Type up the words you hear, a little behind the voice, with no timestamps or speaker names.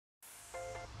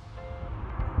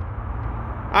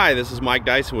Hi, this is Mike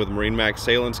Dyson with Marine Max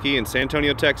Sail and Ski in San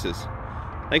Antonio, Texas.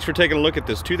 Thanks for taking a look at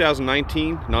this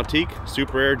 2019 Nautique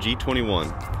Super Air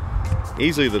G21.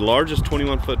 Easily the largest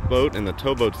 21-foot boat in the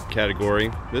towboat category.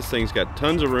 This thing's got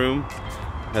tons of room,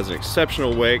 has an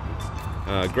exceptional wake,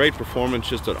 great performance,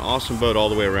 just an awesome boat all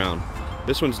the way around.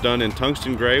 This one's done in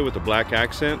tungsten gray with a black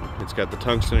accent. It's got the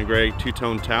tungsten and gray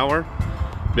two-tone tower.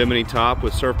 Bimini top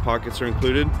with surf pockets are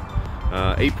included.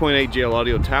 8.8 JL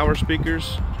audio tower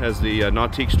speakers. Has the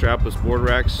Nautique strapless board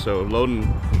racks, so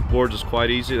loading boards is quite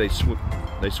easy. They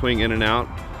swing in and out,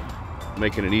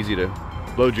 making it easy to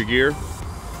load your gear.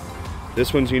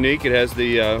 This one's unique. It has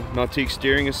the Nautique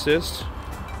steering assist,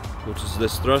 which is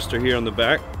this thruster here on the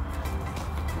back.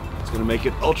 It's going to make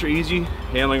it ultra easy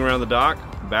handling around the dock,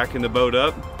 backing the boat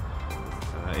up.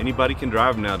 Anybody can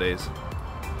drive them nowadays.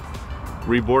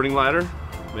 Reboarding ladder,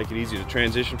 make it easy to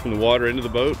transition from the water into the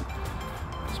boat.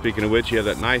 Speaking of which, you have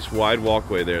that nice wide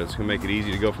walkway there. It's going to make it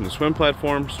easy to go from the swim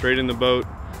platform straight in the boat.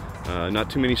 Not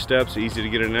too many steps, easy to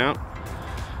get in and out.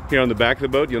 Here on the back of the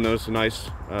boat, you'll notice a nice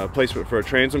placement for a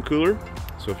transom cooler.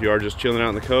 So if you are just chilling out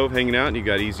in the cove, hanging out, and you've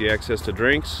got easy access to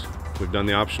drinks, we've done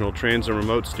the optional transom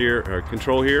remote steer or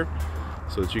control here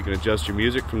so that you can adjust your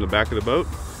music from the back of the boat.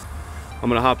 I'm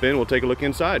going to hop in, we'll take a look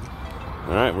inside.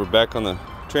 All right, we're back on the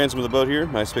transom of the boat here.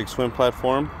 Nice big swim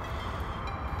platform.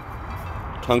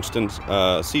 Tungsten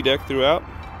sea deck throughout.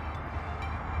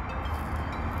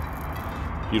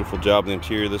 Beautiful job in the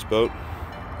interior of this boat.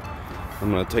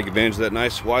 I'm going to take advantage of that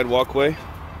nice wide walkway.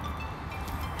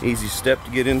 Easy step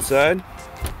to get inside.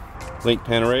 Link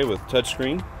pan array with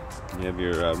touchscreen. You have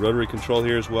your rotary control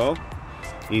here as well.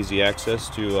 Easy access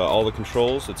to all the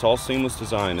controls. It's all seamless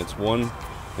design. It's one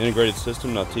integrated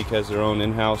system. Nautique has their own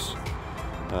in-house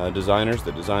designers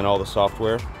that design all the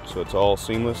software, so it's all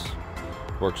seamless.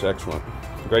 Works excellent.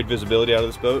 Great visibility out of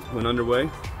this boat when underway.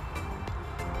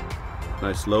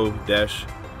 Nice low dash.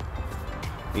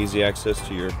 Easy access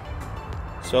to your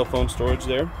cell phone storage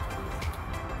there.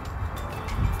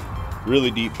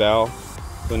 Really deep bow.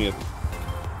 Plenty of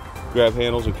grab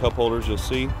handles and cup holders you'll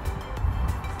see.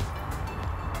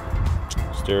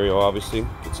 Stereo obviously.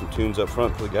 Get some tunes up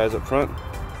front for the guys up front.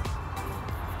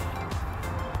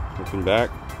 Looking back,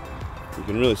 you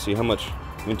can really see how much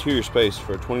interior space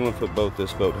for a 21-foot boat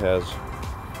this boat has.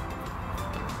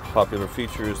 Popular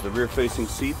feature is the rear-facing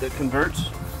seat that converts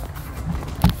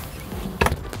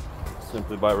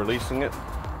simply by releasing it,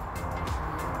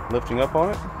 lifting up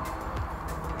on it.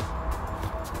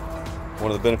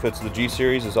 One of the benefits of the G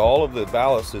series is all of the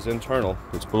ballast is internal.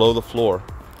 It's below the floor.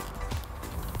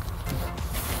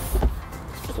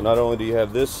 So not only do you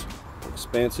have this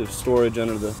expansive storage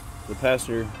under the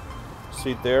passenger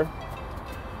seat there,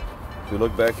 if we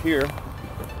look back here,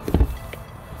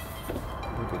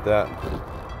 look at that.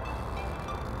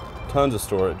 Tons of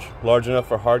storage. Large enough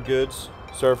for hard goods,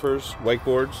 surfers,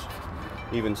 wakeboards,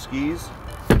 even skis.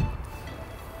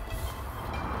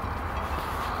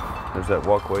 There's that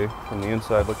walkway from the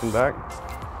inside looking back.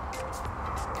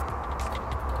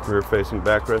 Rear facing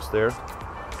backrest there.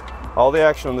 All the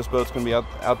action on this boat's going to be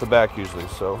out the back usually,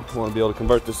 so you want to be able to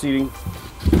convert the seating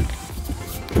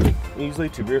easily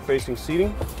to rear facing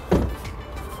seating.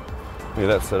 Look at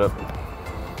that setup.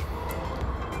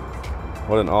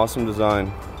 What an awesome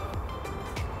design.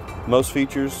 Most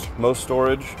features, most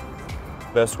storage,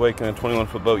 best wake in a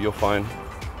 21-foot boat you'll find.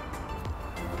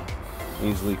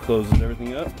 Easily closes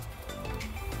everything up.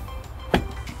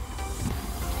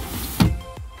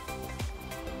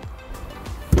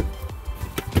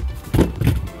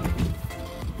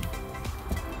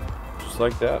 Just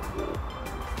like that.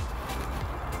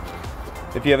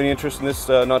 If you have any interest in this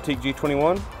Nautique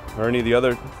G21 or any of the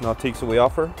other Nautiques that we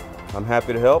offer, I'm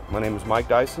happy to help. My name is Mike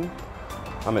Dyson.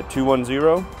 I'm at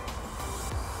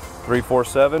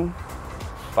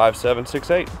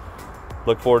 210-347-5768.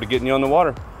 Look forward to getting you on the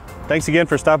water. Thanks again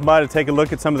for stopping by to take a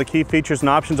look at some of the key features and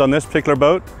options on this particular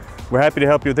boat. We're happy to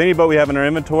help you with any boat we have in our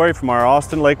inventory from our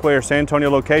Austin, Lakeway, or San Antonio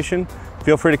location.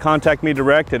 Feel free to contact me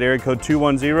direct at area code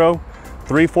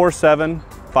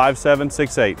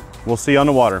 210-347-5768. We'll see you on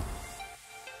the water.